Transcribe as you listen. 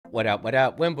What up,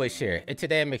 Winbush here, and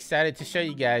today I'm excited to show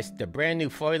you guys the brand new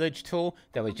foliage tool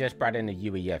that was just brought into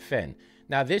UEFN.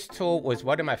 Now this tool was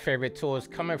one of my favorite tools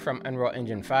coming from Unreal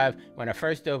Engine 5. When I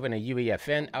first dove into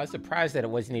UEFN, I was surprised that it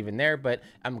wasn't even there, but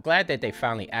I'm glad that they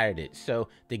finally added it. So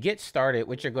to get started,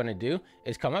 what you're going to do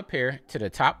is come up here to the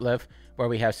top left where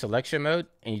we have selection mode,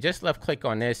 and you just left click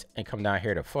on this and come down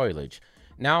here to foliage.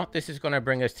 Now this is going to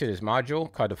bring us to this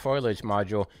module called the foliage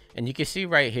module, and you can see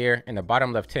right here in the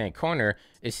bottom left hand corner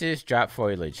it says drop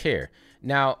foliage here.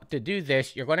 Now to do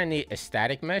this you're going to need a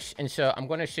static mesh, and so I'm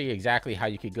going to show you exactly how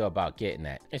you could go about getting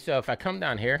that. And so if I come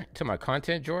down here to my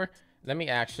content drawer, let me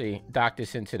actually dock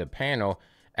this into the panel.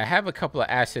 I have a couple of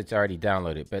assets already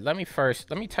downloaded, but let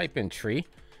me type in tree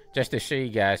just to show you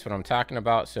guys what I'm talking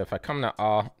about. So if I come to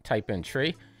all, type in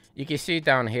tree, you can see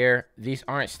down here, these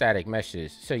aren't static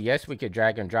meshes. So yes, we could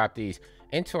drag and drop these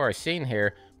into our scene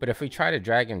here, but if we try to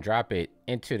drag and drop it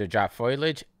into the drop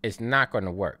foliage, it's not going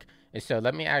to work. And so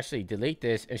let me actually delete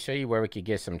this and show you where we could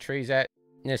get some trees at.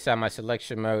 Inside my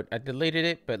selection mode, I deleted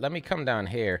it, but let me come down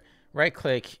here, right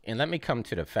click, and let me come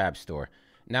to the fab store.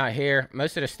 Now here,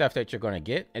 most of the stuff that you're going to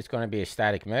get is going to be a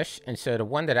static mesh. And so the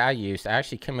one that I used, I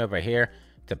actually came over here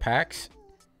to packs,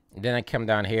 then I come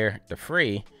down here to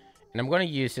free, and I'm going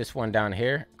to use this one down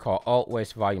here called Alt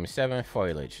West Volume 7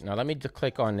 Foliage. Now let me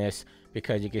click on this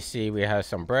because you can see we have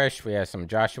some brush, we have some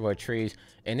Joshua trees,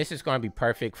 and this is going to be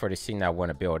perfect for the scene I want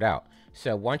to build out.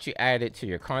 So once you add it to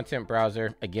your content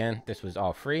browser, again, this was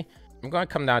all free. I'm going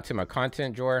to come down to my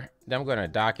content drawer, then I'm going to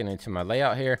dock it into my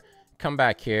layout here, come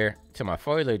back here to my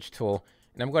foliage tool,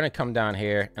 and I'm going to come down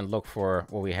here and look for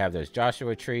where we have those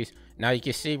Joshua trees. Now you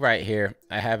can see right here,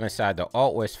 I have inside the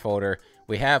Alt West folder,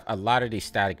 we have a lot of these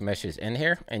static meshes in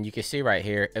here, and you can see right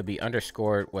here, it'll be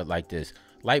underscored with like this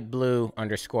light blue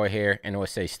underscore here, and it will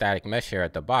say static mesh here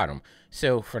at the bottom.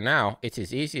 So for now, it's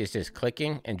as easy as just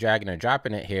clicking and dragging and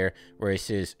dropping it here where it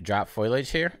says drop foliage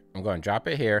here. I'm going to drop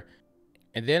it here,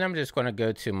 and then I'm just going to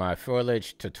go to my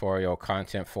foliage tutorial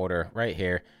content folder right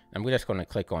here. I'm just going to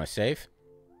click on save.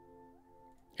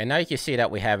 And now you can see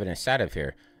that we have it inside of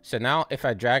here. So now if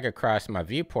I drag across my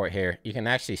viewport here, you can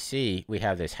actually see we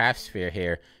have this half sphere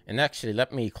here. And actually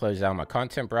let me close down my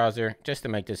content browser just to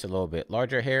make this a little bit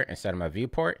larger here instead of my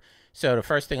viewport. So the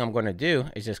first thing I'm going to do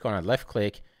is just going to left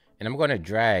click and I'm going to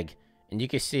drag, and you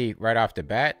can see right off the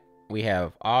bat we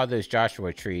have all those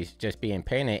Joshua trees just being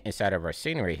painted inside of our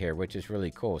scenery here, which is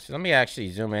really cool. So let me actually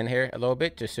zoom in here a little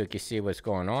bit just so you can see what's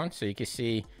going on. So you can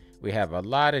see we have a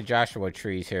lot of Joshua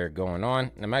trees here going on.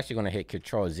 And I'm actually going to hit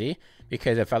Control Z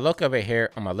because if I look over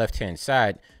here on my left hand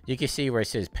side, you can see where it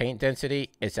says paint density,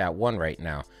 it's at 1 right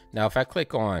now. Now if I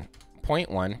click on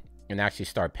 0.1 and actually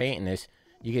start painting this,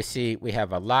 you can see we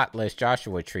have a lot less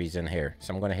Joshua trees in here.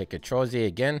 So I'm going to hit Control Z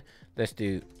again. Let's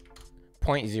do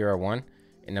 0.01,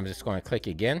 and I'm just going to click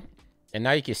again, and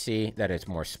now you can see that it's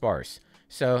more sparse.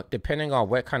 So depending on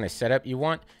what kind of setup you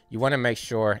want to make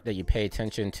sure that you pay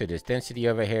attention to this density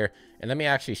over here. And let me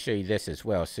actually show you this as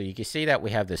well. So you can see that we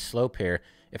have this slope here.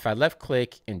 If I left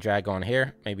click and drag on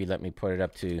here, maybe let me put it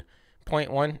up to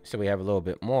 0.1 so we have a little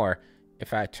bit more.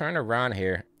 If I turn around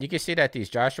here, you can see that these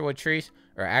Joshua trees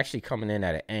are actually coming in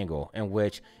at an angle, in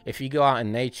which if you go out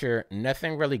in nature,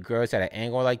 nothing really grows at an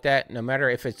angle like that. No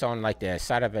matter if it's on like the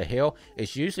side of a hill,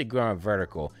 it's usually growing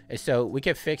vertical. And so we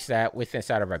can fix that with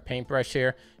inside of our paintbrush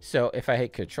here. So if I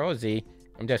hit Control Z,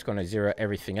 I'm just going to zero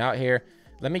everything out here.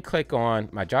 Let me click on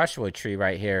my Joshua tree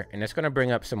right here, and it's going to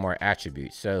bring up some more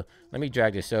attributes. So let me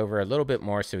drag this over a little bit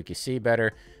more so we can see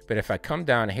better. But if I come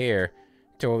down here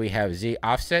to where we have Z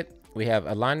offset, we have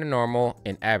align to normal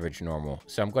and average normal.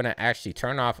 So I'm going to actually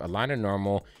turn off align to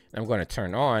normal, and I'm going to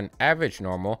turn on average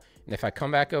normal. And if I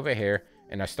come back over here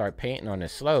and I start painting on the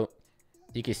slope,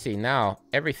 you can see now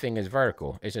everything is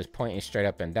vertical. It's just pointing straight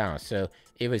up and down. So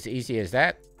it was easy as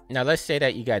that. Now let's say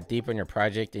that you got deep in your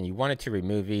project and you wanted to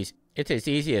remove these. It's as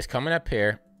easy as coming up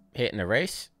here, hitting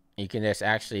erase. You can just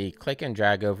actually click and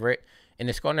drag over it, and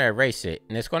it's going to erase it,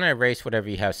 and it's going to erase whatever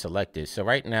you have selected. So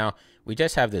right now we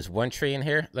just have this one tree in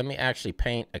here. Let me actually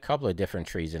paint a couple of different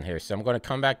trees in here. So I'm going to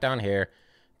come back down here,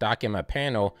 dock in my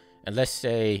panel, and let's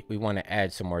say we want to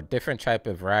add some more different type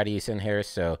of varieties in here.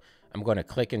 So I'm going to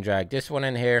click and drag this one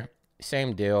in here.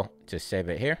 Same deal, just save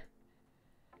it here.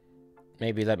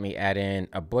 Maybe let me add in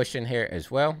a bush in here as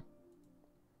well.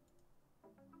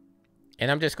 And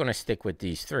I'm just going to stick with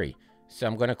these 3. So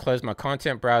I'm going to close my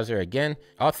content browser again.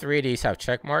 All 3 of these have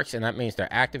check marks, and that means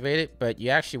they're activated, but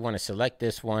you actually want to select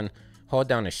this one, hold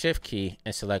down the shift key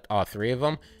and select all 3 of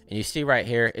them. And you see right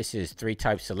here, it says 3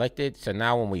 types selected. So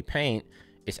now when we paint,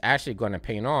 it's actually going to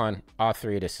paint on all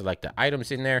three of the selected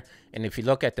items in there. And if you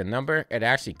look at the number, it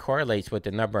actually correlates with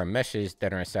the number of meshes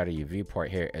that are inside of your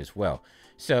viewport here as well.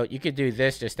 So you could do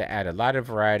this just to add a lot of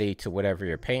variety to whatever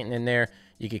you're painting in there.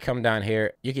 You could come down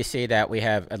here, you can see that we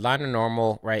have a lot of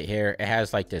normal right here. It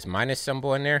has like this minus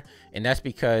symbol in there, and that's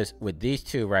because with these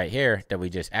two right here that we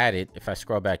just added, if I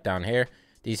scroll back down here,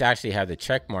 these actually have the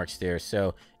check marks there.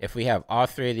 So if we have all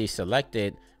three of these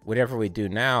selected, whatever we do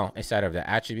now inside of the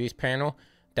attributes panel,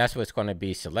 that's what's going to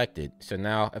be selected. So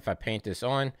now if I paint this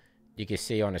on, you can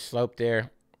see on the slope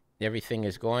there, everything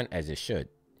is going as it should.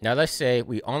 Now let's say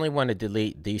we only want to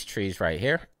delete these trees right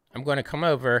here. I'm going to come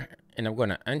over and I'm going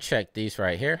to uncheck these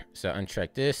right here. So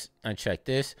uncheck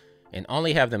this, and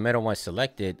only have the middle one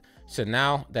selected. So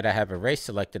now that I have erase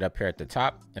selected up here at the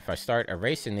top, if I start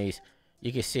erasing these,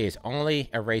 you can see it's only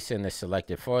erasing the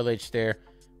selected foliage there,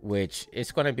 which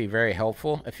is going to be very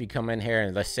helpful if you come in here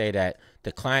and let's say that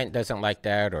the client doesn't like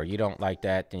that or you don't like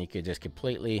that, then you could just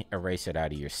completely erase it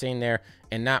out of your scene there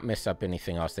and not mess up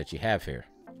anything else that you have here.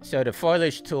 So the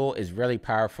foliage tool is really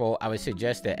powerful. I would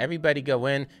suggest that everybody go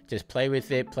in, just play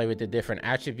with it, play with the different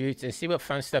attributes and see what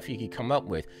fun stuff you can come up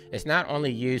with. It's not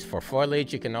only used for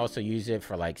foliage, you can also use it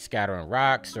for like scattering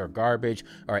rocks or garbage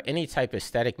or any type of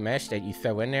static mesh that you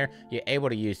throw in there, you're able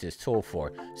to use this tool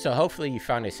for. So hopefully you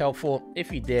found this helpful.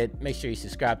 If you did, make sure you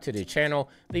subscribe to the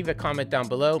channel, leave a comment down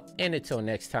below, and until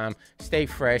next time, stay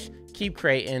fresh, keep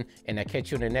creating, and I'll catch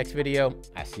you in the next video.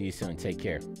 I'll see you soon. Take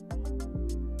care.